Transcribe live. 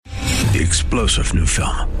the explosive new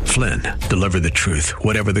film, Flynn, Deliver the Truth,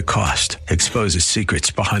 Whatever the Cost, exposes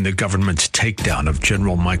secrets behind the government's takedown of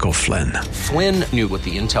General Michael Flynn. Flynn knew what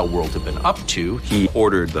the intel world had been up to. He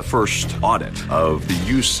ordered the first audit of the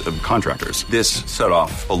use of contractors. This set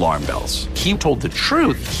off alarm bells. He told the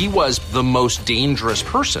truth. He was the most dangerous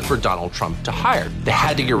person for Donald Trump to hire. They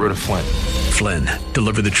had to get rid of Flynn. Flynn,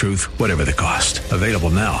 Deliver the Truth, Whatever the Cost. Available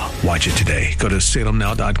now. Watch it today. Go to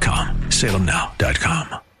salemnow.com.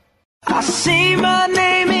 salemnow.com. I see my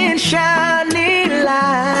name in shining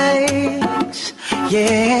lights,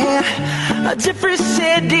 yeah, a different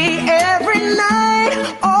city every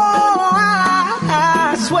night. Oh,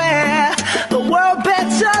 I swear the world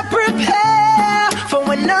better prepare for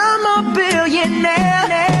when I'm a billionaire.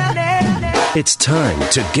 It's time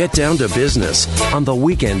to get down to business on the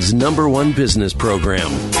weekend's #1 business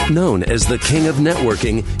program. Known as the King of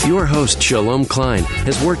Networking, your host, Shalom Klein,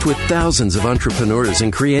 has worked with thousands of entrepreneurs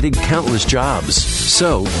and created countless jobs.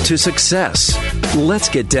 So, to success. Let's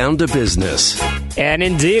get down to business. And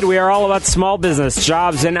indeed, we are all about small business,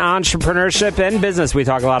 jobs, and entrepreneurship and business. We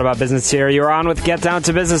talk a lot about business here. You're on with Get Down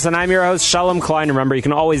to Business, and I'm your host, Shalom Klein. Remember, you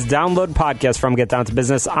can always download podcasts from Get Down to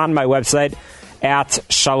Business on my website at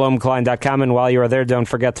shalomklein.com. And while you are there, don't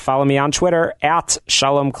forget to follow me on Twitter at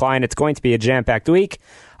Shalom Klein. It's going to be a jam-packed week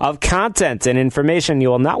of content and information you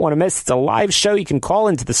will not want to miss. It's a live show. You can call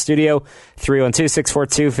into the studio,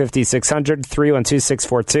 312-642-5600,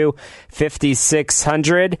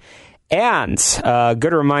 312-642-5600. And a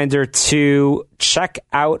good reminder to check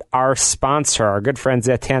out our sponsor, our good friends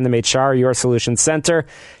at Tandem HR, your solution center.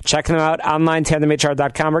 Check them out online,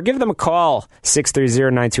 tandemhr.com, or give them a call,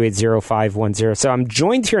 630-928-0510. So I'm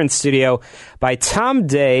joined here in studio by Tom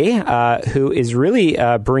Day, who is really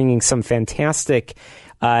bringing some fantastic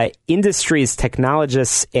industries,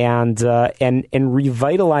 technologists, and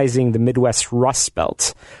revitalizing the Midwest Rust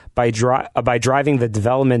Belt by driving the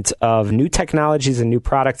development of new technologies and new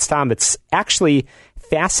products. Tom, it's actually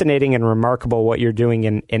fascinating and remarkable what you're doing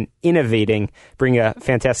and innovating, bring a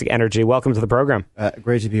fantastic energy. Welcome to the program.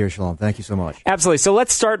 Great to be here, Shalom. Thank you so much. Absolutely. So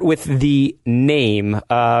let's start with the name.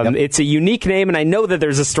 Yep. It's a unique name, and I know that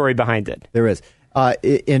there's a story behind it. There is.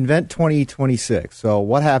 Invent 2026. So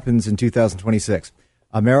what happens in 2026?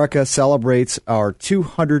 America celebrates our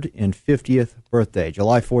 250th birthday,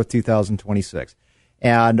 July 4th, 2026.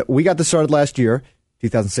 And we got this started last year,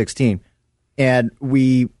 2016, and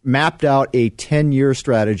we mapped out a 10-year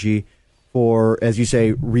strategy for, as you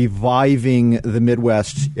say, reviving the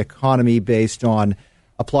Midwest economy based on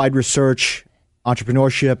applied research,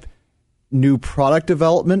 entrepreneurship, new product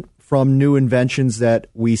development from new inventions that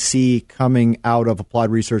we see coming out of applied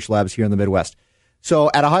research labs here in the Midwest. So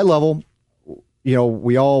at a high level, you know,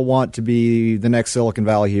 we all want to be the next Silicon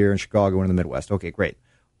Valley here in Chicago and in the Midwest. Okay, great.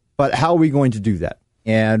 But how are we going to do that?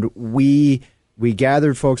 And we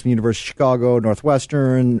gathered folks from the University of Chicago,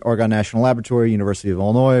 Northwestern, Oregon National Laboratory, University of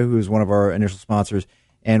Illinois, who is one of our initial sponsors,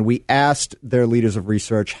 and we asked their leaders of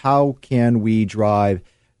research, how can we drive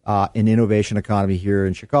an innovation economy here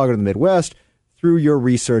in Chicago and the Midwest through your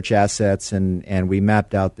research assets? And we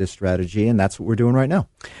mapped out this strategy, and that's what we're doing right now.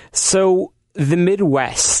 So the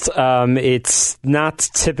Midwest, it's not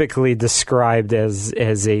typically described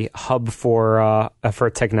as a hub for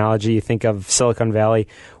technology. You think of Silicon Valley.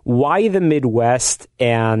 Why the Midwest?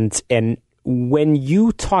 And when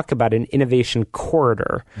you talk about an innovation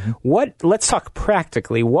corridor, let's talk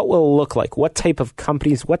practically. What will it look like? What type of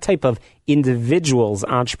companies, what type of individuals,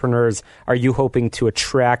 entrepreneurs are you hoping to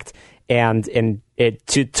attract and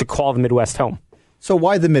to call the Midwest home? So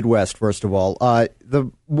why the Midwest, first of all?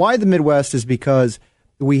 Why the Midwest is because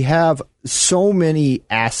we have so many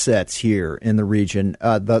assets here in the region.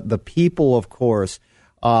 The people, of course,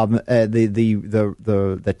 the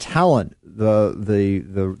talent,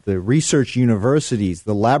 the research universities,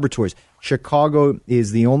 the laboratories. Chicago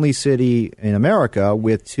is the only city in America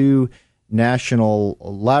with two national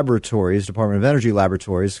laboratories, Department of Energy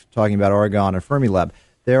laboratories, talking about Oregon and Fermilab.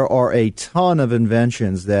 There are a ton of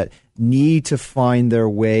inventions that need to find their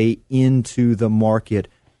way into the market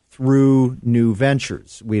through new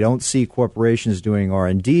ventures. We don't see corporations doing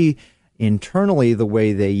R&D internally the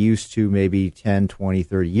way they used to maybe 10, 20,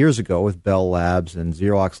 30 years ago with Bell Labs and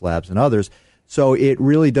Xerox Labs and others. So it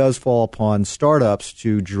really does fall upon startups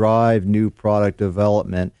to drive new product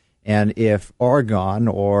development. And if Oregon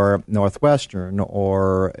or Northwestern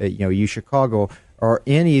or UChicago or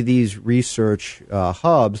any of these research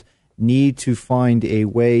hubs need to find a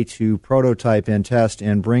way to prototype and test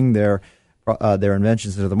and bring their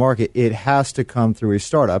inventions into the market, it has to come through a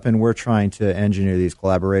startup, and we're trying to engineer these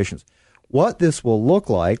collaborations. What this will look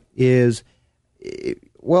like is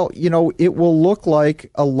Well, it will look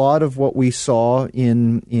like a lot of what we saw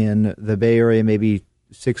in the Bay Area maybe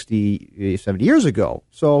 60, 70 years ago.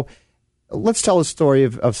 So let's tell the story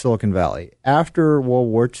of Silicon Valley. After World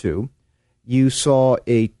War II, you saw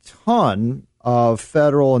a ton of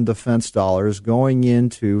federal and defense dollars going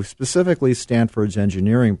into specifically Stanford's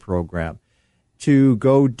engineering program to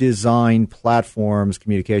go design platforms,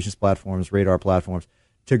 communications platforms, radar platforms,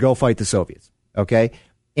 to go fight the Soviets, okay?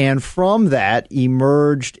 And from that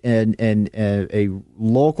emerged a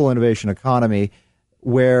local innovation economy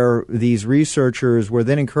where these researchers were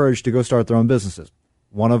then encouraged to go start their own businesses,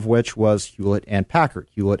 one of which was Hewlett and Packard.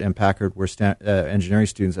 Hewlett and Packard were engineering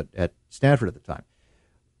students at Stanford at the time.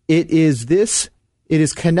 It is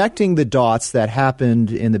connecting the dots that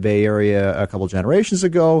happened in the Bay Area a couple generations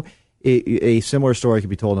ago. A similar story could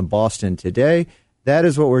be told in Boston today. That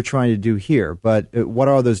is what we're trying to do here. But what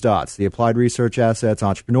are those dots? The applied research assets,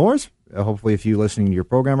 entrepreneurs, hopefully a few listening to your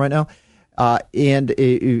program right now, and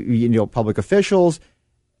public officials,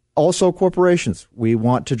 also corporations. We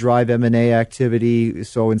want to drive M&A activity.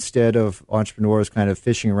 So instead of entrepreneurs kind of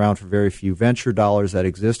fishing around for very few venture dollars that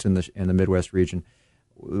exist in the Midwest region,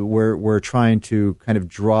 we're trying to kind of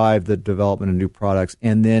drive the development of new products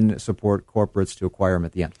and then support corporates to acquire them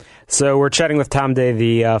at the end. So we're chatting with Tom Day,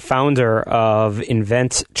 the founder of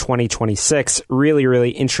Invent 2026. Really,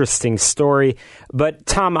 really interesting story. But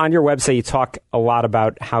Tom, on your website, you talk a lot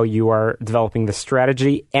about how you are developing the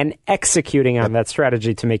strategy and executing on that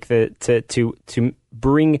strategy to make to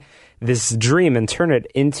bring this dream and turn it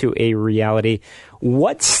into a reality.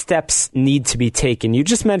 What steps need to be taken? You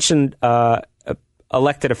just mentioned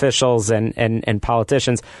elected officials and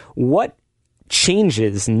politicians. What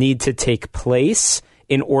changes need to take place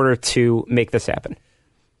in order to make this happen?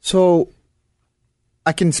 So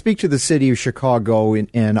I can speak to the city of Chicago,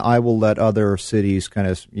 and I will let other cities kind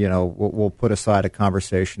of, we'll put aside a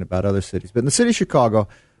conversation about other cities. But in the city of Chicago,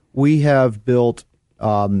 we have built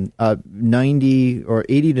 90 or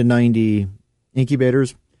 80 to 90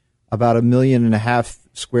 incubators, about 1.5 million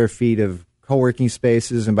square feet of co-working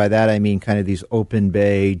spaces, and by that I mean kind of these open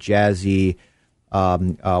bay, jazzy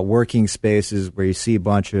working spaces where you see a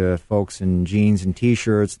bunch of folks in jeans and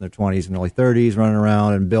T-shirts in their 20s and early 30s running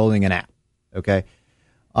around and building an app, okay?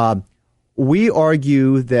 We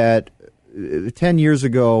argue that 10 years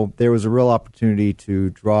ago there was a real opportunity to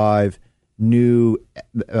drive new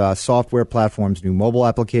software platforms, new mobile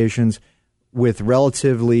applications with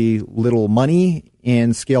relatively little money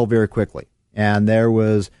and scale very quickly. And there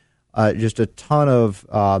was just a ton of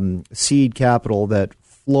seed capital that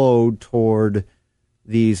flowed toward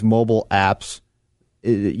these mobile apps,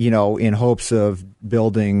 in hopes of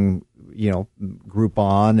building,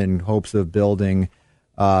 Groupon, in hopes of building,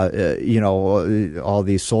 all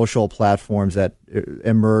these social platforms that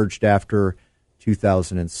emerged after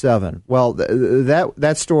 2007. Well,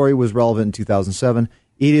 that story was relevant in 2007.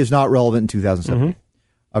 It is not relevant in 2007.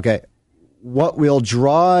 Mm-hmm. Okay. What will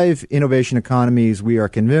drive innovation economies, we are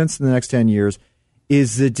convinced, in the next 10 years,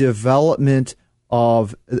 is the development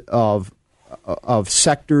of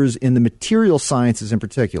sectors in the material sciences in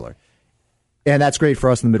particular. And that's great for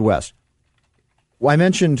us in the Midwest. Well, I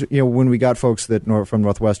mentioned, when we got folks from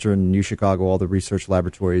Northwestern, New Chicago, all the research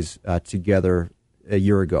laboratories together a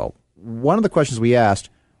year ago. One of the questions we asked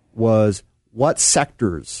was, what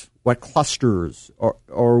sectors, what clusters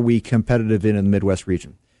are we competitive in the Midwest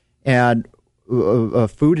region? And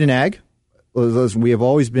food and ag, we have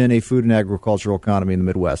always been a food and agricultural economy in the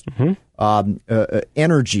Midwest. Mm-hmm.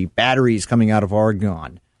 Energy, batteries coming out of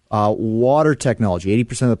Argonne, water technology.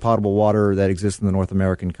 80% of the potable water that exists in the North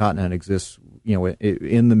American continent exists,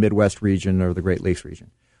 in the Midwest region or the Great Lakes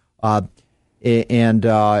region. And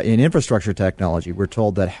in infrastructure technology, we're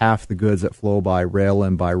told that half the goods that flow by rail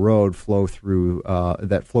and by road flow through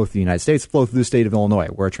the United States, flow through the state of Illinois.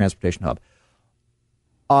 We're a transportation hub.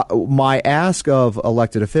 My ask of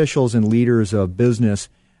elected officials and leaders of business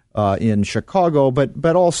in Chicago,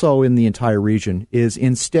 but also in the entire region, is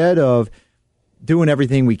instead of doing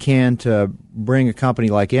everything we can to bring a company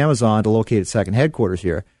like Amazon to locate its second headquarters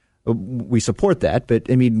here, we support that. But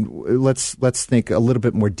I mean, let's think a little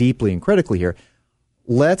bit more deeply and critically here.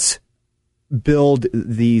 Let's build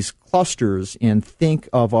these clusters and think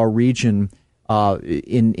of our region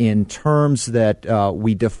in terms that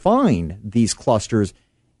we define these clusters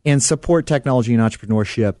and support technology and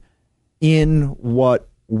entrepreneurship in what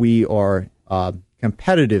we are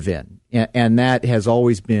competitive in. And that has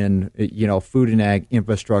always been, food and ag,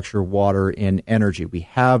 infrastructure, water, and energy. We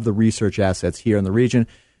have the research assets here in the region.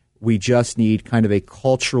 We just need kind of a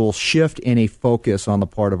cultural shift and a focus on the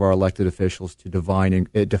part of our elected officials to define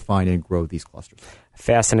and grow these clusters.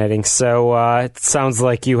 Fascinating. So it sounds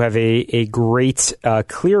like you have a great,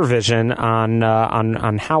 clear vision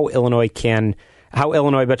on how Illinois,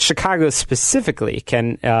 but Chicago specifically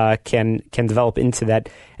can develop into that,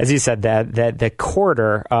 as you said, that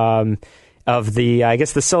corridor of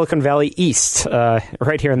the Silicon Valley East,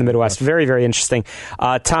 right here in the Midwest. Very, very interesting.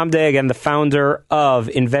 Tom Day, again, the founder of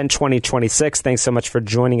Invent 2026. Thanks so much for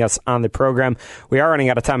joining us on the program. We are running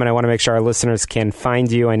out of time, and I want to make sure our listeners can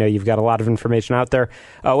find you. I know you've got a lot of information out there.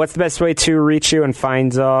 What's the best way to reach you and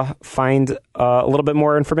find a little bit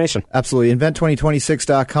more information? Absolutely.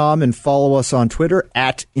 Invent2026.com, and follow us on Twitter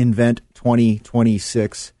at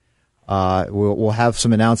Invent2026. We'll have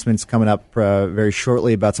some announcements coming up very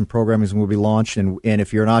shortly about some programming we'll be launched. And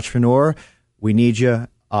if you're an entrepreneur, we need you.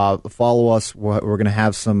 Follow us. We're going to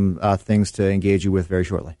have some things to engage you with very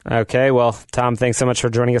shortly. Okay. Well, Tom, thanks so much for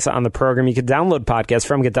joining us on the program. You can download podcasts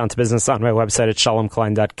from Get Down to Business on my website at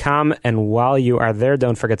ShalomKlein.com. And while you are there,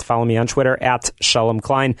 don't forget to follow me on Twitter at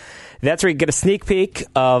ShalomKlein. That's where you get a sneak peek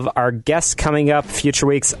of our guests coming up future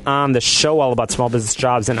weeks on the show, all about small business,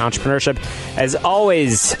 jobs, and entrepreneurship. As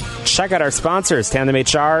always, check out our sponsors, Tandem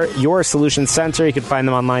HR, your solution center. You can find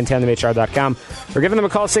them online, tandemhr.com, or give them a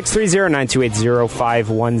call,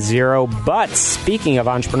 630-928-0510. But speaking of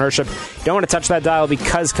entrepreneurship, you don't want to touch that dial,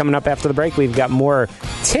 because coming up after the break, we've got more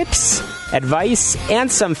tips, advice,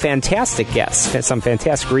 and some fantastic guests, and some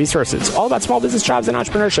fantastic resources, all about small business, jobs, and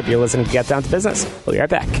entrepreneurship. You're listening to Get Down to Business. We'll be right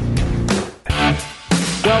back.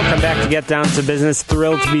 Welcome back to Get Down to Business.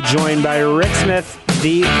 Thrilled to be joined by Rick Smith,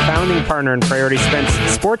 the founding partner in Priority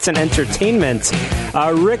Sports and Entertainment.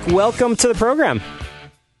 Rick, welcome to the program.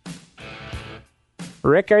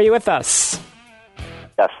 Rick, are you with us?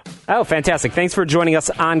 Yes. Oh, fantastic. Thanks for joining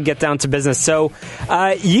us on Get Down to Business. So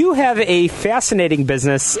you have a fascinating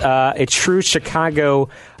business, a true Chicago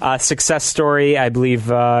success story. I believe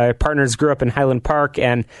partners grew up in Highland Park,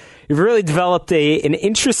 and you've really developed an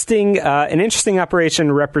interesting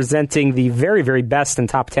operation representing the very, very best and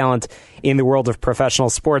top talent in the world of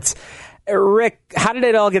professional sports. Rick, how did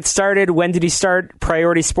it all get started? When did you start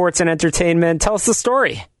Priority Sports and Entertainment? Tell us the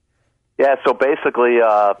story. Yeah, so basically,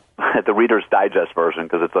 the Reader's Digest version,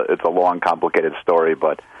 because it's a long, complicated story,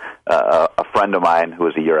 but a friend of mine who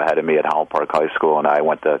was a year ahead of me at Highland Park High School and I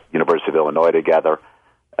went to University of Illinois together.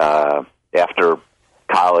 After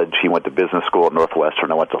college, he went to business school at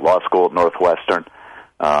Northwestern. I went to law school at Northwestern.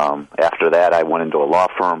 After that, I went into a law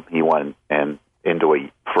firm. He went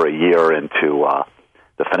for a year into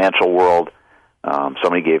the financial world.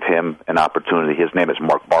 Somebody gave him an opportunity. His name is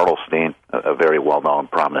Mark Bartelstein, a very well-known,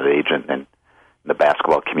 prominent agent in the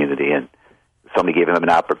basketball community. And somebody gave him an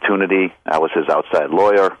opportunity. I was his outside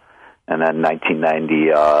lawyer. And then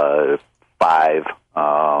 1995,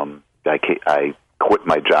 I quit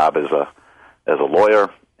my job as a lawyer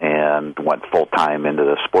and went full-time into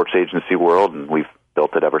the sports agency world, and we've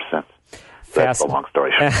built it ever since. That's a long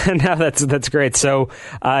story short. No, that's great. So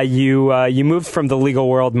you moved from the legal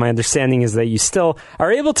world. My understanding is that you still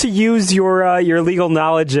are able to use your legal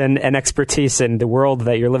knowledge and expertise in the world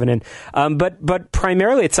that you're living in. But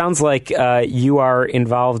primarily, it sounds like you are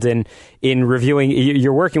involved in reviewing.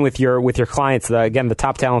 You're working with your clients. Again, the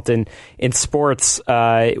top talent in sports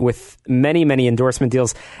with many endorsement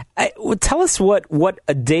deals. Tell us what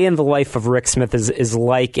a day in the life of Rick Smith is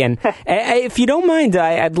like. And if you don't mind,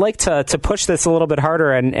 I'd like to push this a little bit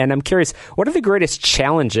harder, and I'm curious, what are the greatest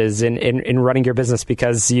challenges in running your business?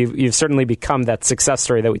 Because you've certainly become that success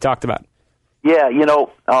story that we talked about. Yeah,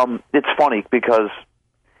 it's funny because,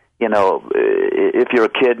 if you're a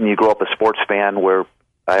kid and you grow up a sports fan, where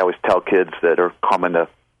I always tell kids that are coming to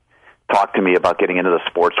talk to me about getting into the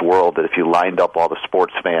sports world that if you lined up all the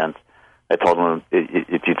sports fans, I told them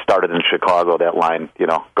if you'd started in Chicago, that line,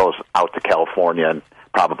 goes out to California and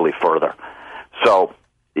probably further. So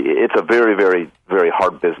it's a very, very, very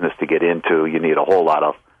hard business to get into. You need a whole lot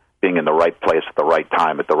of being in the right place at the right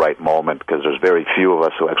time at the right moment, because there's very few of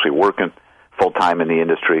us who actually working full-time in the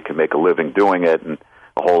industry, can make a living doing it, and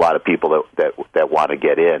a whole lot of people that want to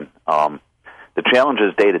get in. The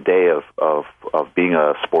challenges day-to-day of being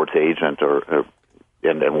a sports agent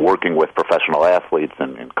and working with professional athletes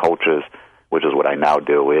and coaches, which is what I now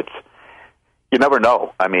do, you never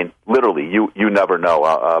know. I mean, literally, you never know.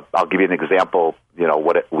 I'll give you an example.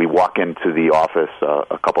 We walk into the office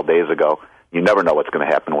a couple days ago. You never know what's going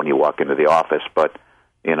to happen when you walk into the office. But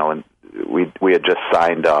and we had just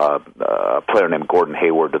signed a player named Gordon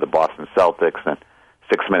Hayward to the Boston Celtics, and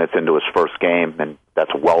 6 minutes into his first game, and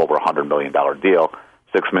that's well over $100 million deal.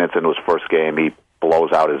 6 minutes into his first game, he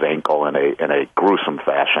blows out his ankle in a gruesome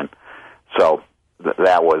fashion. So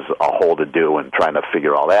that was a whole to do, and trying to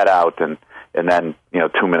figure all that out. And And then,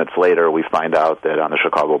 2 minutes later, we find out that on the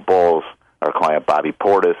Chicago Bulls, our client Bobby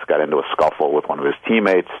Portis got into a scuffle with one of his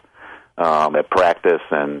teammates at practice,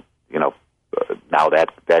 and now that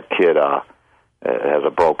kid has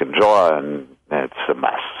a broken jaw, and it's a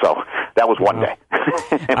mess. So that was one day.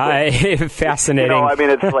 Fascinating.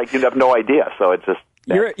 It's like you have no idea. So it's just.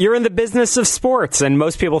 You're in the business of sports, and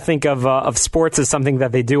most people think of sports as something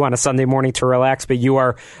that they do on a Sunday morning to relax. But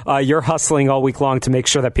you're hustling all week long to make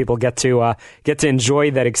sure that people get to enjoy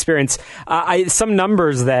that experience. Some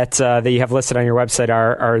numbers that you have listed on your website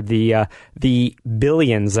are the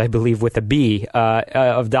billions, I believe, with a B,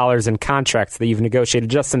 of dollars in contracts that you've negotiated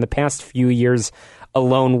just in the past few years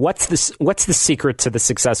alone. What's the secret to the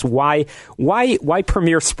success? Why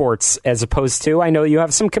Premier Sports as opposed to, I know you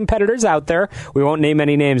have some competitors out there. We won't name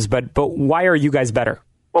any names, but why are you guys better?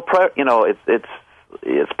 Well,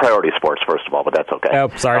 it's Priority Sports first of all, but that's okay. Oh,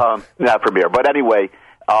 sorry, not Premier. But anyway,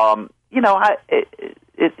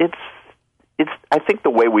 it's I think the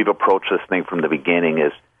way we've approached this thing from the beginning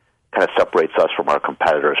is kind of separates us from our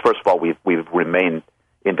competitors. First of all, we've remained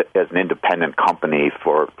as an independent company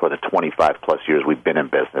for the 25 plus years we've been in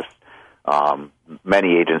business.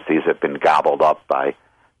 Many agencies have been gobbled up by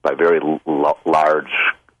very large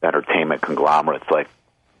entertainment conglomerates like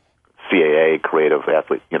CAA, Creative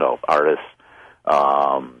Athlete, artists,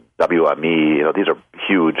 WME. These are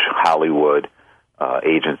huge Hollywood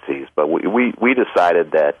agencies. But we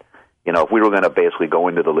decided that if we were going to basically go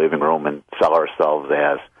into the living room and sell ourselves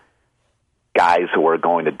as guys who are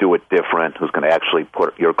going to do it different, who's going to actually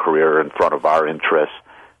put your career in front of our interests,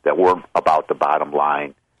 that we're about the bottom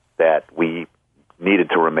line, that we needed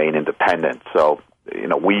to remain independent. So,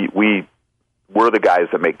 we're the guys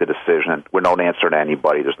that make the decision. We don't answer to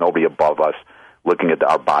anybody. There's nobody above us looking at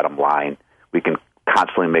our bottom line. We can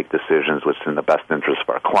constantly make decisions which is in the best interest of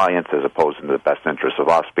our clients as opposed to the best interest of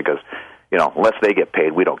us because unless they get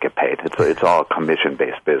paid, we don't get paid. It's all a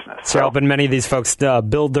commission-based business. So helping many of these folks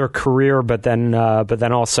build their career, but then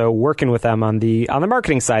also working with them on the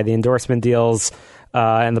marketing side, the endorsement deals,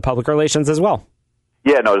 and the public relations as well.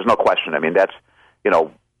 Yeah, no, there's no question. That's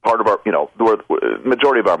part of our the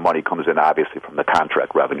majority of our money comes in obviously from the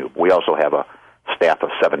contract revenue. We also have a staff of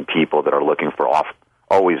 7 people that are looking for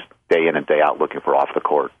always day in and day out looking for off the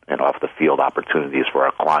court and off the field opportunities for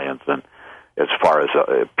our clients and. As far as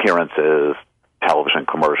appearances, television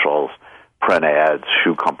commercials, print ads,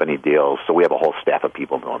 shoe company deals. So we have a whole staff of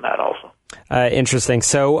people doing that also. Interesting.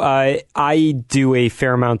 So I do a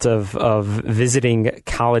fair amount of visiting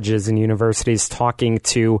colleges and universities, talking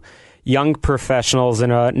to young professionals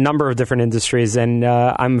in a number of different industries, and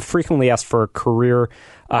I'm frequently asked for career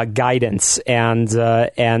guidance. And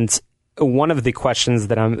one of the questions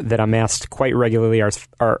that I'm asked quite regularly are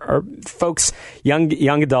folks,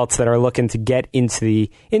 young adults that are looking to get into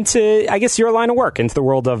I guess your line of work, into the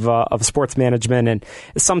world of sports management, and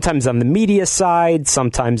sometimes on the media side,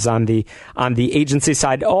 sometimes on the agency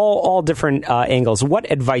side, all different angles.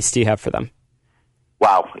 What advice do you have for them?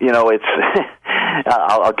 Wow, it's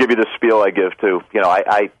I'll give you the spiel I give to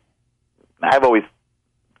I've always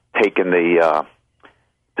taken the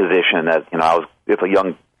position that if a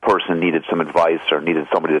young person needed some advice or needed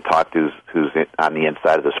somebody to talk to who's on the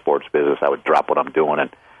inside of the sports business, I would drop what I'm doing and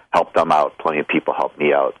help them out. Plenty of people help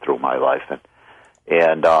me out through my life,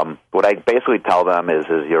 and what I basically tell them is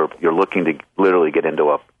you're looking to literally get into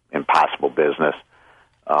a impossible business.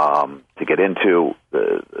 To get into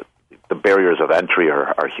the barriers of entry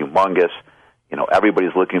are humongous.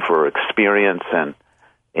 Everybody's looking for experience, and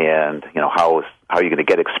how are you going to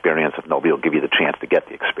get experience if nobody will give you the chance to get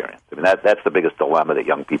the experience? That's the biggest dilemma that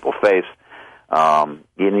young people face.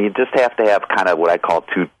 You just have to have kind of what I call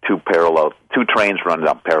two trains running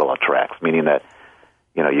on parallel tracks, meaning that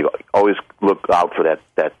you always look out for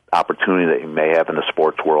that opportunity that you may have in the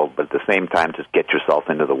sports world, but at the same time just get yourself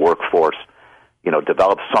into the workforce.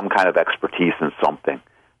 Develop some kind of expertise in something.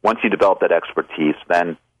 Once you develop that expertise,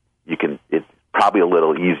 then it's probably a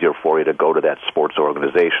little easier for you to go to that sports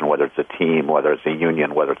organization, whether it's a team, whether it's a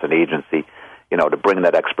union, whether it's an agency, to bring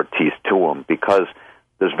that expertise to them, because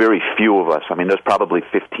there's very few of us. There's probably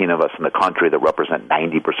 15 of us in the country that represent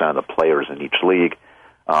 90% of the players in each league.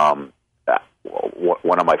 One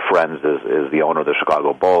of my friends is the owner of the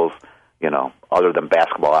Chicago Bulls. Other than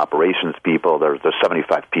basketball operations people, there's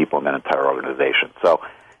 75 people in that entire organization. So,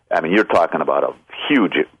 you're talking about a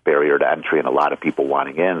huge barrier to entry and a lot of people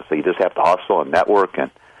wanting in. So you just have to hustle and network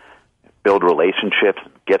and build relationships,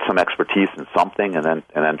 get some expertise in something, and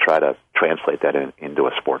then try to translate that into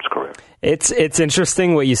a sports career. It's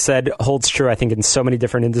interesting what you said holds true. I think in so many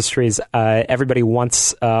different industries, everybody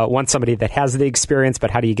wants somebody that has the experience,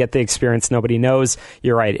 but how do you get the experience? Nobody knows.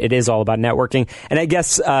 You're right. It is all about networking. And I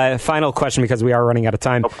guess final question, because we are running out of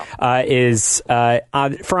time, is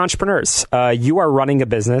for entrepreneurs. You are running a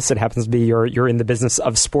business. It happens to be you're in the business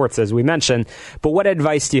of sports, as we mentioned. But what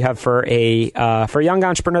advice do you have for a young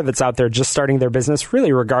entrepreneur that's out there just starting their business,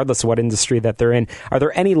 really regardless of what industry that they're in? Are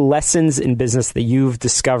there any lessons in business that you've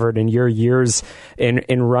discovered in your years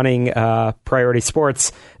in running Priority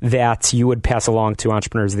Sports that you would pass along to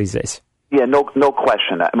entrepreneurs these days? Yeah, no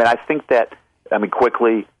question. I mean, I think that,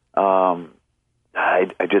 quickly,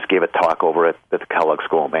 I just gave a talk over at the Kellogg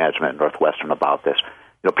School of Management at Northwestern about this.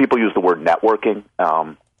 People use the word networking.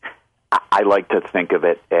 I like to think of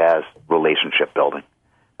it as relationship building.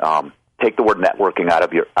 Take the word networking out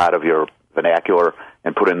of your vernacular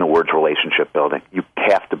and put in the words relationship building. You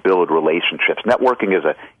have to build relationships. Networking is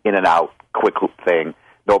a in and out, quick thing.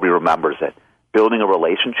 Nobody remembers it. Building a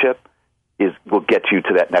relationship will get you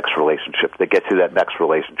to that next relationship, that gets you that next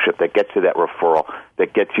relationship, that gets you that referral,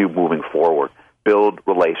 that gets you moving forward. Build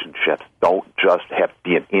relationships. Don't just have to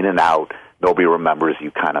be an in and out, nobody remembers you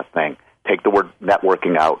kind of thing. Take the word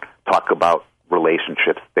networking out. Talk about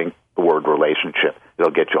relationships. Think the word relationship.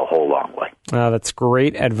 It'll get you a whole long way. That's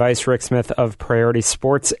great advice, Rick Smith of Priority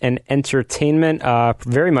Sports and Entertainment.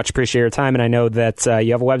 Very much appreciate your time, and I know that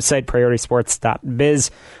you have a website,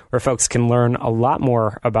 prioritysports.biz, where folks can learn a lot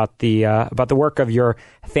more about the work of your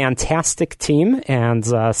fantastic team and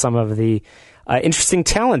some of the interesting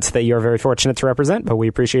talents that you're very fortunate to represent. But we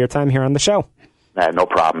appreciate your time here on the show. No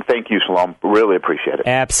problem. Thank you, Shalom. Really appreciate it.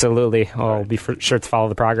 Absolutely. I'll be sure to follow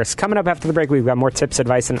the progress. Coming up after the break, we've got more tips,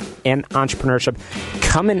 advice, and entrepreneurship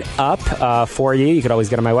coming up for you. You can always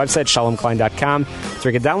go to my website, shalomklein.com, so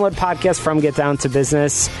you can download podcasts from Get Down to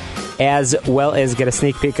Business, as well as get a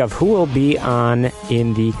sneak peek of who will be on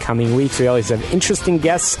in the coming weeks. We always have interesting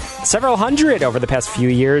guests, several hundred over the past few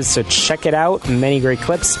years, so check it out. Many great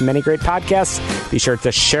clips, many great podcasts. Be sure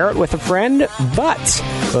to share it with a friend, but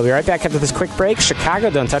we'll be right back after this quick break. Chicago,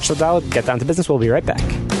 don't touch the dial. Get Down to Business. We'll be right back.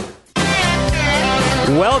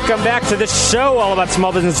 Welcome back to the show, all about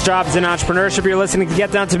small business, jobs, and entrepreneurship. You're listening to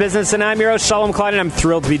Get Down to Business, and I'm your host, Shalom Klein, and I'm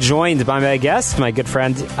thrilled to be joined by my guest, my good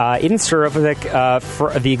friend, Eden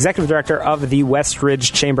Surovic, the Executive Director of the West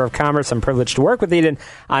Ridge Chamber of Commerce. I'm privileged to work with Eden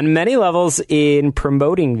on many levels in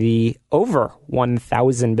promoting the over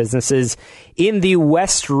 1,000 businesses in the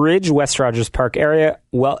West Ridge, West Rogers Park area.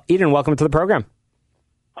 Well, Eden, welcome to the program.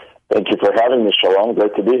 Thank you for having me, Shalom.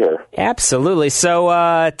 Great to be here. Absolutely.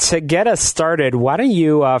 So to get us started, why don't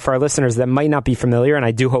you, for our listeners that might not be familiar, and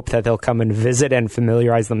I do hope that they'll come and visit and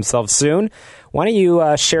familiarize themselves soon, why don't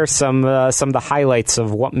you share some of the highlights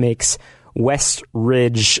of what makes West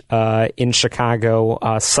Ridge in Chicago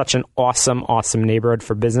such an awesome neighborhood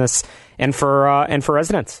for business and for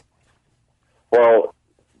residents? Well,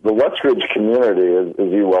 the West Ridge community,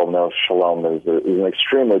 as you well know, Shalom, is an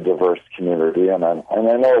extremely diverse community, and I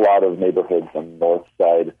know a lot of neighborhoods on the north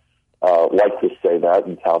side like to say that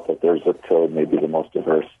and tout that their zip code may be the most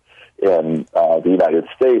diverse in the United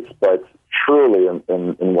States, but truly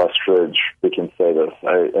in West Ridge, we can say this.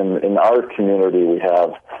 In our community, we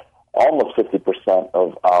have almost 50%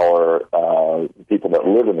 of our people that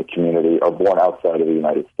live in the community are born outside of the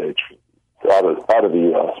United States, out of the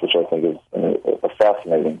U.S., which I think is a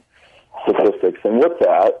fascinating statistics. And with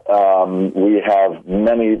that, we have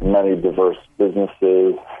many diverse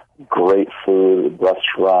businesses, great food,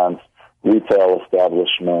 restaurants, retail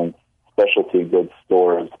establishments, specialty goods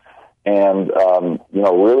stores, and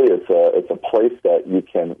really it's a place that you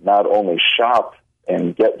can not only shop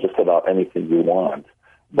and get just about anything you want,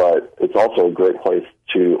 but it's also a great place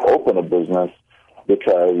to open a business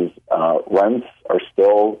because rents are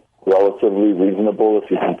still relatively reasonable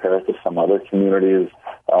if you compare it to some other communities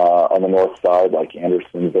on the north side, like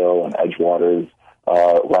Andersonville and Edgewaters.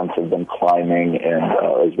 Rents have been climbing, and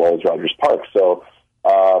as well as Rogers Park. So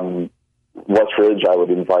West Ridge, I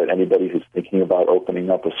would invite anybody who's thinking about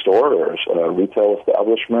opening up a store or a retail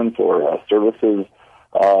establishment or a services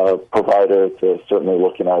provider to certainly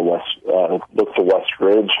look to West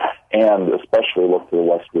Ridge, and especially look to the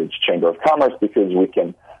West Ridge Chamber of Commerce, because we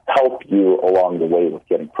can help you along the way with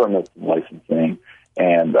getting permits and licensing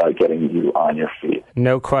and getting you on your feet.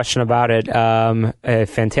 No question about it. A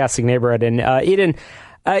fantastic neighborhood. And Eden,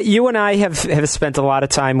 you and I have spent a lot of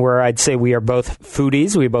time where I'd say we are both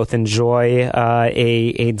foodies. We both enjoy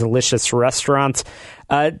a delicious restaurant.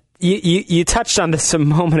 You touched on this a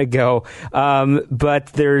moment ago, but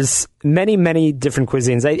there's many different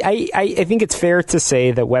cuisines. I think it's fair to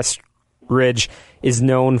say that West Ridge is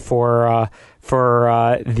known for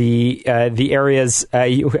the areas,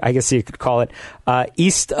 I guess you could call it,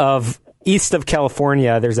 east of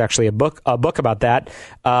California. There's actually a book about that,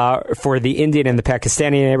 for the Indian and the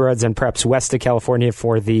Pakistani neighborhoods, and perhaps west of California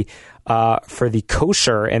for the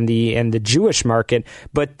kosher and the Jewish market.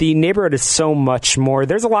 But the neighborhood is so much more.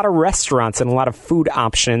 There's a lot of restaurants and a lot of food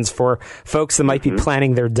options for folks that might be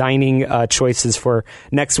planning their dining choices for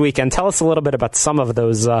next weekend. Tell us a little bit about some of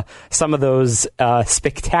those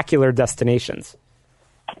spectacular destinations.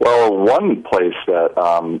 Well, one place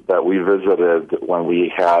that we visited when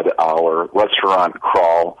we had our restaurant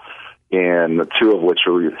crawl, in two of which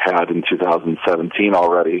we had in 2017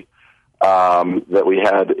 already, that we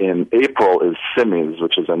had in April is Simi's,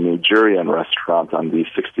 which is a Nigerian restaurant on the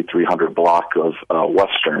 6300 block of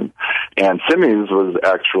Western. And Simi's was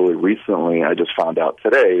actually recently, I just found out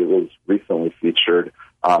today, was recently featured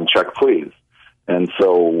on Check Please. And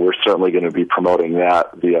so we're certainly going to be promoting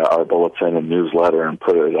that via our bulletin and newsletter and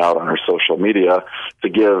put it out on our social media to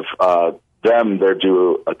give them their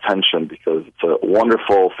due attention, because it's a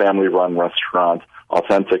wonderful family-run restaurant,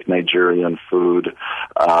 authentic Nigerian food,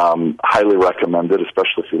 highly recommended,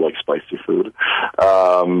 especially if you like spicy food.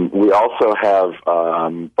 We also have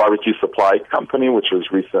Barbecue Supply Company, which was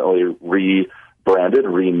recently rebranded,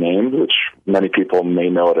 renamed, which many people may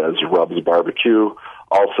know it as Rub's Barbecue,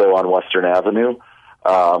 also on Western Avenue.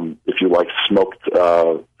 If you like smoked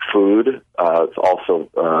food,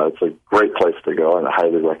 it's a great place to go, and I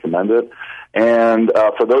highly recommend it. And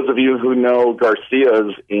for those of you who know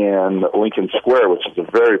Garcia's in Lincoln Square, which is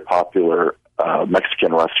a very popular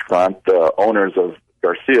Mexican restaurant, the owners of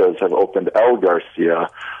Garcia's have opened El Garcia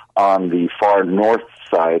on the far north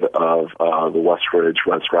side of the West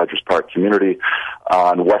Rogers Park community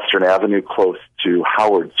on Western Avenue, close to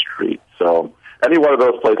Howard Street. So any one of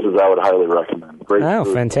those places I would highly recommend. Great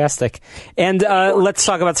food. Fantastic. And let's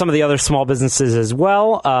talk about some of the other small businesses as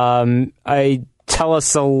well. Tell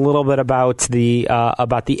us a little bit about the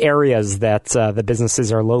areas that the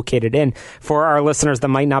businesses are located in for our listeners that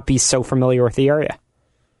might not be so familiar with the area.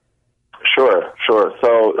 Sure.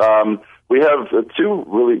 So we have two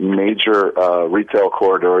really major retail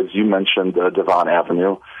corridors. You mentioned Devon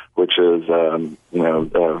Avenue, which is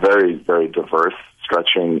very, very diverse,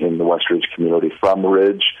 stretching in the West Ridge community from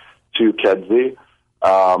Ridge to Kedzie.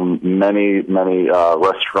 Many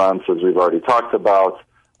restaurants, as we've already talked about,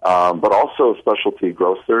 but also specialty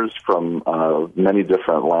grocers from many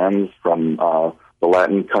different lands, from the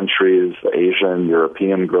Latin countries, Asian,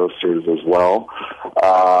 European grocers as well.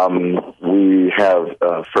 We have,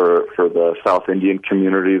 for the South Indian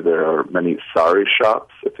community, there are many sari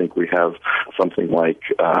shops. I think we have something like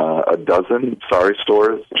a dozen sari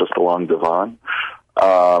stores just along Devon.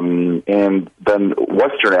 And then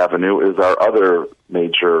Western Avenue is our other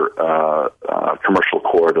major commercial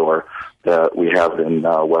corridor that we have in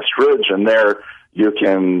West Ridge, and there you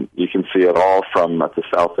can see it all from at the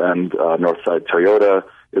south end. Northside Toyota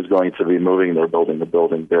is going to be moving. They're building a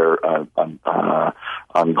building there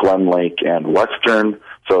on Glen Lake and Western.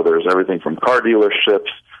 So there's everything from car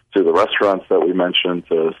dealerships to the restaurants that we mentioned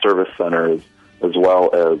to service centers, as well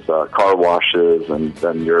as car washes, and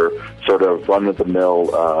then your sort of run-of-the-mill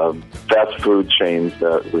fast food chains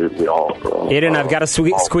that we all... Aiden, I've got to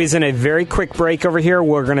squeeze in a very quick break over here.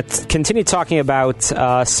 We're going to continue talking about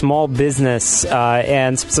small business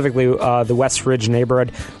and specifically the West Ridge neighborhood.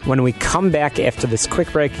 When we come back after this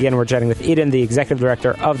quick break, again, we're chatting with Aiden, the Executive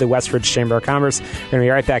Director of the West Ridge Chamber of Commerce. We're going to be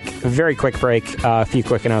right back. A very quick break, a few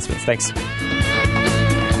quick announcements. Thanks.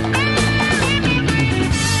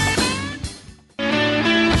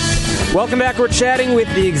 Welcome back. We're chatting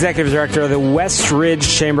with the Executive Director of the West Ridge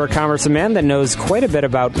Chamber of Commerce, a man that knows quite a bit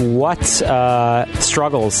about what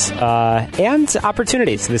struggles and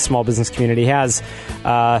opportunities the small business community has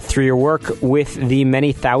through your work with the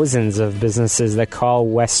many thousands of businesses that call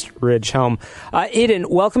West Ridge home. Aiden,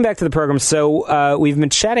 welcome back to the program. So we've been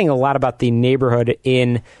chatting a lot about the neighborhood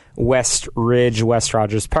in West Ridge, West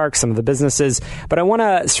Rogers Park, some of the businesses. But I want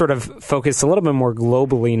to sort of focus a little bit more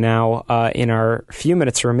globally now in our few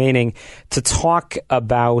minutes remaining to talk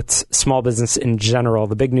about small business in general.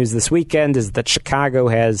 The big news this weekend is that Chicago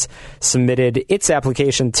has submitted its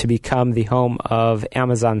application to become the home of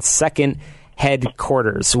Amazon's second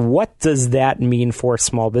headquarters. What does that mean for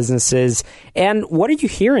small businesses? And what are you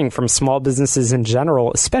hearing from small businesses in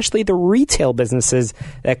general, especially the retail businesses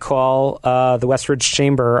that call the West Ridge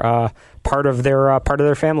Chamber part of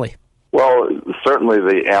their family? Well, certainly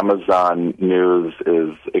the Amazon news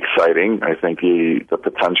is exciting. I think the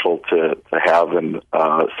potential to have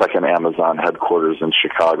a second Amazon headquarters in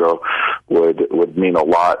Chicago would mean a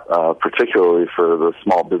lot, particularly for the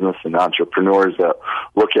small business and entrepreneurs that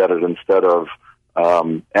look at it instead of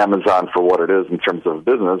Amazon for what it is in terms of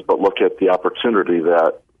business, but look at the opportunity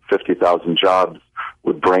that 50,000 jobs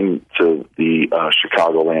would bring to the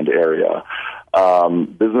Chicagoland area.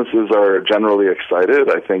 Businesses are generally excited.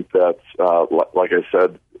 I think that, like I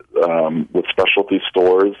said, with specialty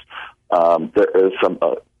stores, there is some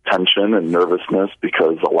tension and nervousness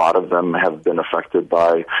because a lot of them have been affected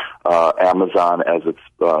by Amazon as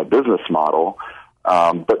its business model.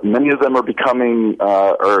 But many of them are becoming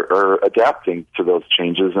or adapting to those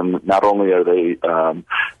changes, and not only are they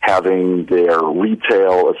having their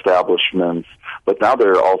retail establishments, but now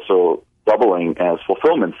they're also doubling as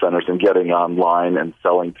fulfillment centers and getting online and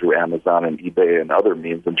selling through Amazon and eBay and other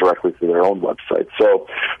means and directly through their own website. So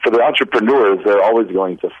for the entrepreneurs, they're always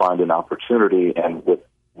going to find an opportunity, and with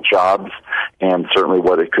jobs and certainly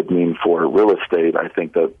what it could mean for real estate, I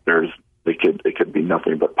think that it could be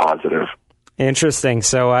nothing but positive. Interesting.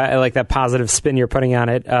 So I like that positive spin you're putting on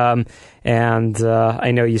it, and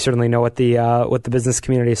I know you certainly know what the business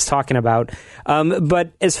community is talking about.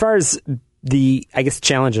 But as far as the, I guess,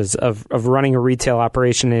 challenges of running a retail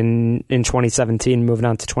operation in 2017, moving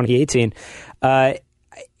on to 2018,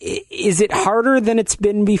 is it harder than it's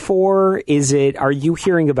been before? Are you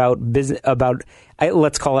hearing about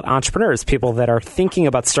let's call it entrepreneurs, people that are thinking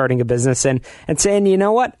about starting a business and saying, you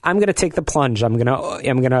know what, I'm going to take the plunge. I'm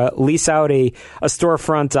going to lease out a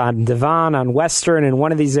storefront on Devon, on Western, in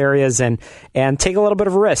one of these areas and take a little bit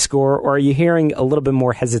of a risk, or are you hearing a little bit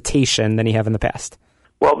more hesitation than you have in the past?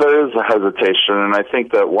 Well, there is a hesitation, and I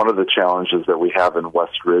think that one of the challenges that we have in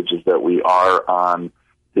Westridge is that we are on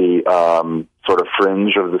the sort of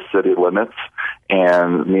fringe of the city limits,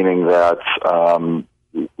 and meaning that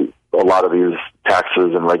a lot of these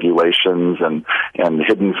taxes and regulations and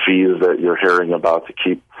hidden fees that you're hearing about to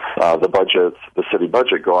keep the city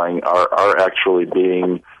budget going are actually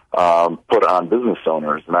being put on business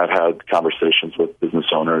owners. And I've had conversations with business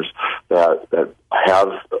owners that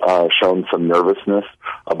have shown some nervousness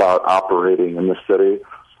about operating in the city,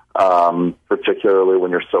 particularly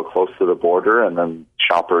when you're so close to the border, and then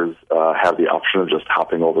shoppers have the option of just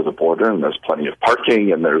hopping over the border, and there's plenty of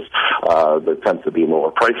parking, and there tends to be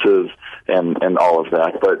lower prices and all of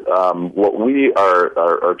that. But what we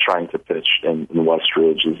are trying to pitch in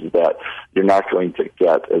Westridge is that you're not going to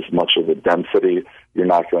get as much of the density, you're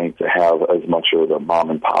not going to have as much of the mom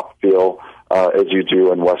and pop feel as you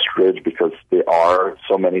do in Westridge, because there are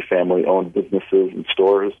so many family-owned businesses and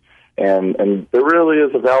stores. And there really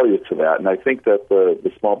is a value to that. And I think that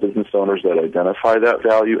the small business owners that identify that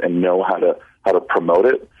value and know how to promote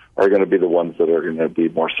it are going to be the ones that are going to be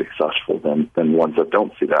more successful than ones that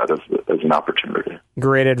don't see that as an opportunity.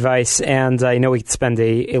 Great advice. And I know we could spend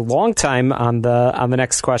a long time on the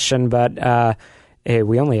next question, but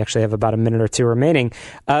we only actually have about a minute or two remaining.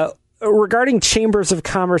 Regarding chambers of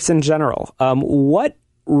commerce in general, what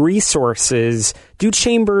resources do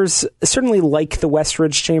chambers, certainly like the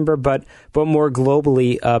Westridge Chamber, but more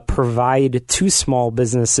globally, provide to small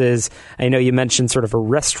businesses? I know you mentioned sort of a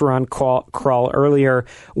restaurant crawl earlier.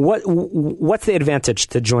 What's the advantage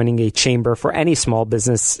to joining a chamber for any small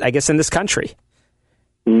business, I guess, in this country?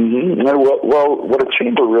 Mm-hmm. Well, what a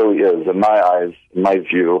chamber really is, in my eyes, in my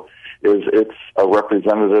view, is it's a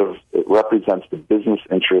representative. It represents the business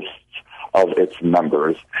interests of its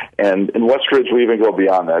members. And in Westridge, we even go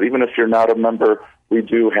beyond that. Even if you're not a member, we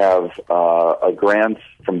do have a grant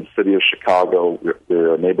from the city of Chicago.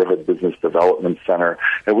 We're a neighborhood business development center,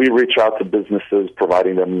 and we reach out to businesses,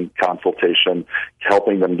 providing them consultation,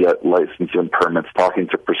 helping them get license and permits, talking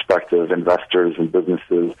to prospective investors and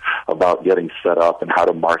businesses about getting set up and how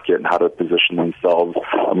to market and how to position themselves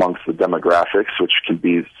amongst the demographics, which can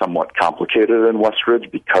be somewhat complicated in Westridge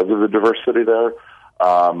because of the diversity there.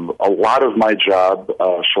 A lot of my job,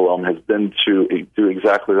 Shalom, has been to do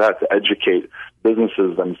exactly that, to educate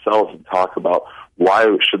businesses themselves and talk about why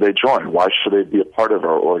should they join, why should they be a part of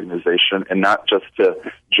our organization, and not just to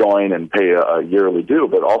join and pay a yearly due,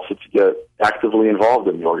 but also to get actively involved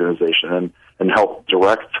in the organization and help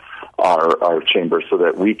direct our chamber so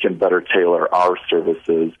that we can better tailor our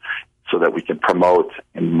services so that we can promote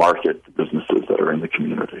and market the businesses that are in the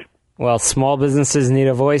community. Well, small businesses need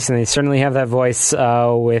a voice, and they certainly have that voice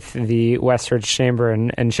with the Westridge Chamber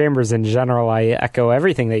and chambers in general. I echo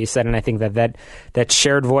everything that you said, and I think that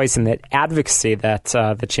shared voice and that advocacy that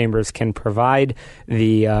the chambers can provide,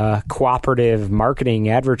 the cooperative marketing,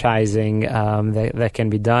 advertising that can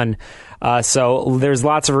be done. So there's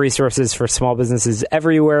lots of resources for small businesses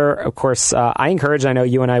everywhere. Of course, I know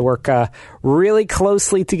you and I work really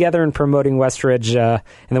closely together in promoting Westridge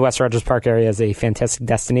in the West Rogers Park area as a fantastic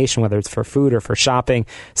destination, whether it's for food or for shopping.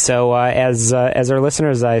 So as our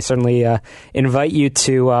listeners, I certainly invite you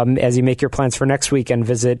to, as you make your plans for next week, and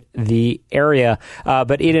visit the area.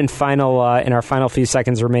 But Eden, in our final few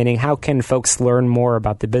seconds remaining, how can folks learn more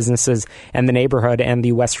about the businesses and the neighborhood and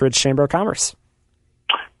the Westridge Chamber of Commerce?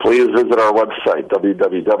 Please visit our website,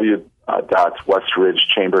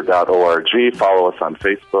 www.westridgechamber.org. Follow us on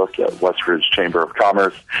Facebook at Westridge Chamber of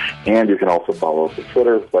Commerce, and you can also follow us on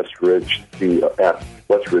Twitter, at Westridge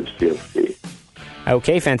CFC.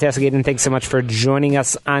 Okay, fantastic, Aiden. Thanks so much for joining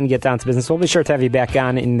us on Get Down to Business. We'll be sure to have you back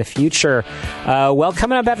on in the future. Well,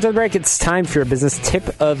 coming up after the break, it's time for your business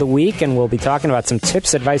tip of the week, and we'll be talking about some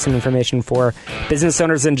tips, advice, and information for business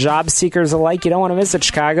owners and job seekers alike. You don't want to miss it,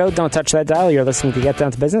 Chicago. Don't touch that dial. You're listening to Get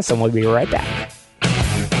Down to Business, and we'll be right back.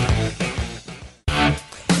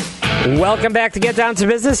 Welcome back to Get Down to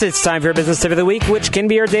Business. It's time for your business tip of the week, which can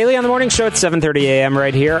be your daily on the morning show at 7:30 a.m.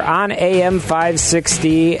 right here on AM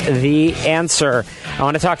 560, The Answer. I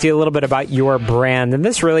want to talk to you a little bit about your brand. And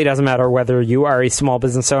this really doesn't matter whether you are a small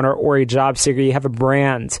business owner or a job seeker. You have a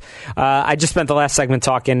brand. I just spent the last segment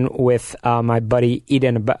talking with my buddy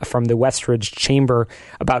Eden from the Westridge Chamber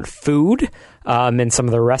about food. And some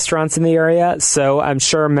of the restaurants in the area. So I'm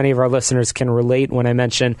sure many of our listeners can relate when I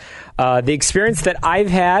mention the experience that I've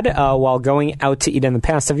had while going out to eat in the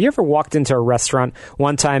past. Have you ever walked into a restaurant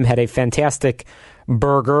one time, had a fantastic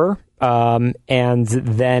burger, and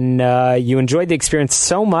then you enjoyed the experience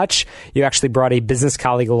so much, you actually brought a business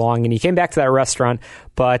colleague along and you came back to that restaurant,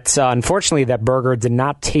 but unfortunately that burger did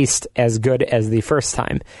not taste as good as the first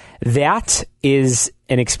time? That is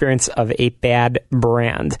an experience of a bad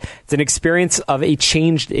brand. It's an experience of a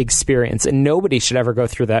changed experience, and nobody should ever go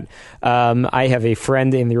through that. I have a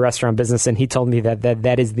friend in the restaurant business, and he told me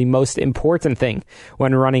that is the most important thing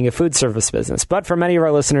when running a food service business. But for many of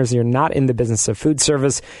our listeners, you're not in the business of food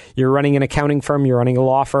service. You're running an accounting firm. You're running a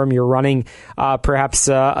law firm. You're running perhaps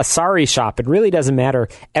a sari shop. It really doesn't matter.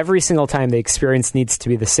 Every single time, the experience needs to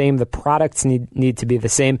be the same. The products need to be the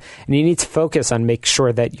same, and you need to focus on make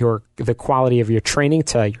sure that the quality of your training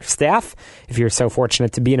to your staff, if you're so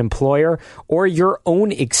fortunate to be an employer, or your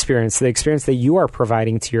own experience, the experience that you are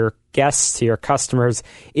providing to your guests, to your customers,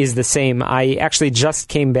 is the same. I actually just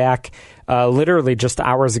came back literally just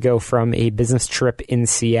hours ago from a business trip in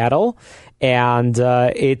Seattle, and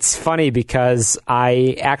it's funny because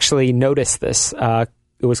I actually noticed this.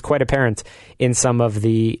 It was quite apparent in some of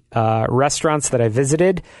the restaurants that I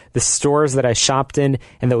visited, the stores that I shopped in,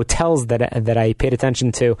 and the hotels that I paid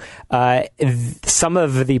attention to. Some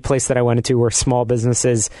of the places that I went into were small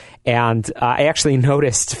businesses, and I actually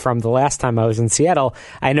noticed from the last time I was in Seattle,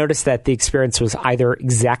 I noticed that the experience was either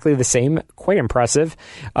exactly the same, quite impressive,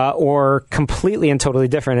 or completely and totally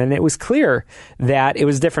different. And it was clear that it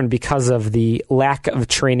was different because of the lack of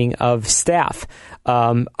training of staff.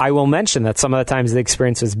 I will mention that some of the times the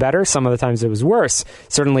experience was better, some of the times it was worse.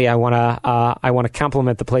 Certainly, I want to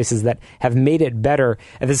compliment the places that have made it better.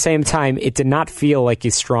 At the same time, it did not feel like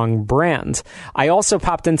a strong brand. I also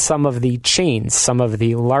popped in some of the chains, some of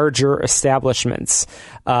the larger establishments,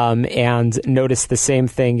 and noticed the same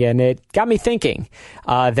thing. And it got me thinking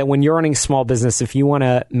that when you're running a small business, if you want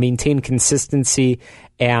to maintain consistency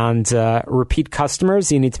and repeat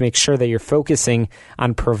customers, you need to make sure that you're focusing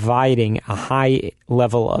on providing a high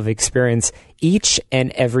level of experience each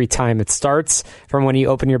and every time. It starts from when you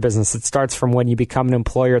open your business. It starts from when you become an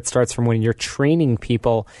employer. It starts from when you're training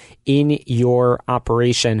people in your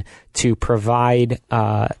operation to provide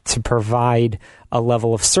a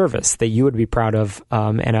level of service that you would be proud of,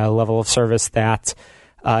 and a level of service that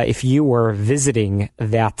if you were visiting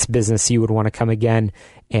that business, you would want to come again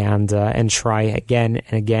and try again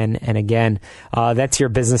and again and again. That's your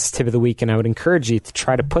business tip of the week, and I would encourage you to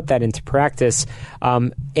try to put that into practice.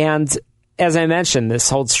 And as I mentioned, this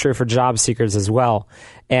holds true for job seekers as well.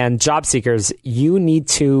 And job seekers, you need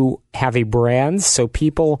to have a brand so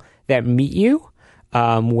people that meet you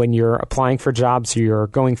when you're applying for jobs, or you're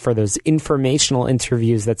going for those informational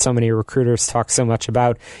interviews that so many recruiters talk so much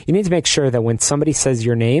about, you need to make sure that when somebody says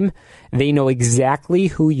your name, they know exactly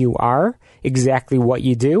who you are, exactly what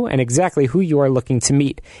you do, and exactly who you are looking to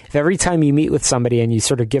meet. If every time you meet with somebody and you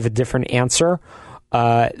sort of give a different answer,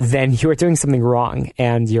 then you are doing something wrong,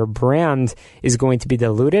 and your brand is going to be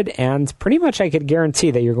diluted, and pretty much I could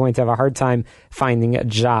guarantee that you're going to have a hard time finding a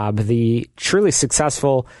job. The truly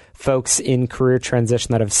successful folks in career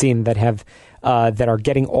transition that I've seen that have that are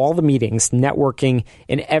getting all the meetings, networking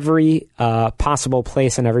in every possible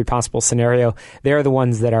place and every possible scenario, they're the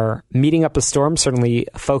ones that are meeting up a storm, certainly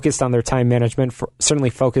focused on their time management,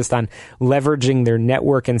 certainly focused on leveraging their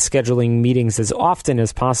network and scheduling meetings as often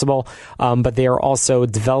as possible, but they are also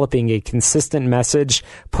developing a consistent message,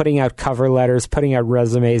 putting out cover letters, putting out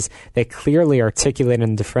resumes that clearly articulate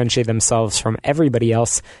and differentiate themselves from everybody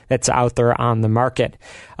else that's out there on the market.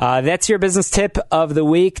 That's your business tip of the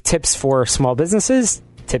week. Tips for small businesses,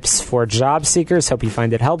 tips for job seekers. Hope you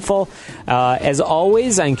find it helpful. As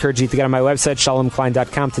always, I encourage you to get on my website,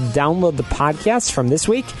 shalomklein.com, to download the podcast from this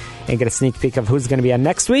week and get a sneak peek of who's going to be on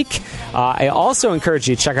next week. I also encourage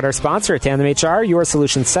you to check out our sponsor at Tandem HR, your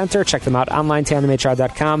solution center. Check them out online,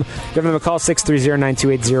 tandemhr.com. Give them a call,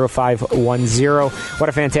 630-928-0510. What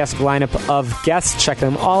a fantastic lineup of guests. Check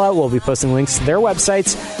them all out. We'll be posting links to their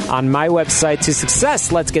websites on my website to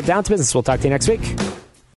success. Let's get down to business. We'll talk to you next week.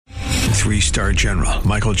 3-star General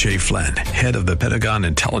Michael J. Flynn, head of the Pentagon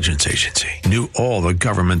Intelligence Agency, knew all the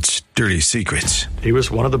government's dirty secrets. He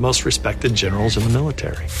was one of the most respected generals in the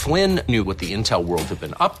military. Flynn knew what the intel world had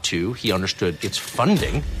been up to. He understood its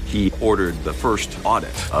funding. He ordered the first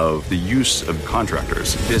audit of the use of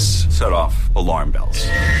contractors. This set off alarm bells.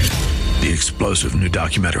 The explosive new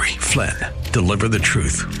documentary, Flynn, Deliver the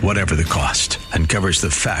Truth, Whatever the Cost, uncovers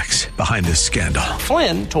the facts behind this scandal.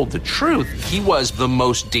 Flynn told the truth. He was the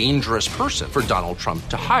most dangerous person for Donald Trump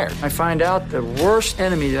to hire. I find out the worst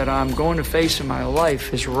enemy that I'm going to face in my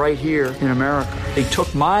life is right here in America. They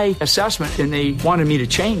took my assessment and they wanted me to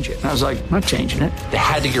change it. And I was like, I'm not changing it. They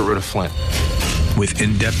had to get rid of Flynn. With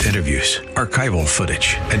in-depth interviews, archival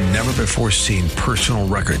footage, and never-before-seen personal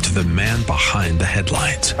records of the man behind the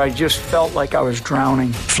headlines. I just felt like I was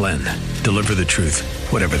drowning. Flynn, Deliver the Truth,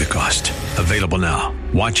 Whatever the Cost. Available now.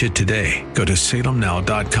 Watch it today. Go to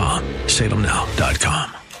salemnow.com.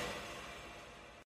 salemnow.com.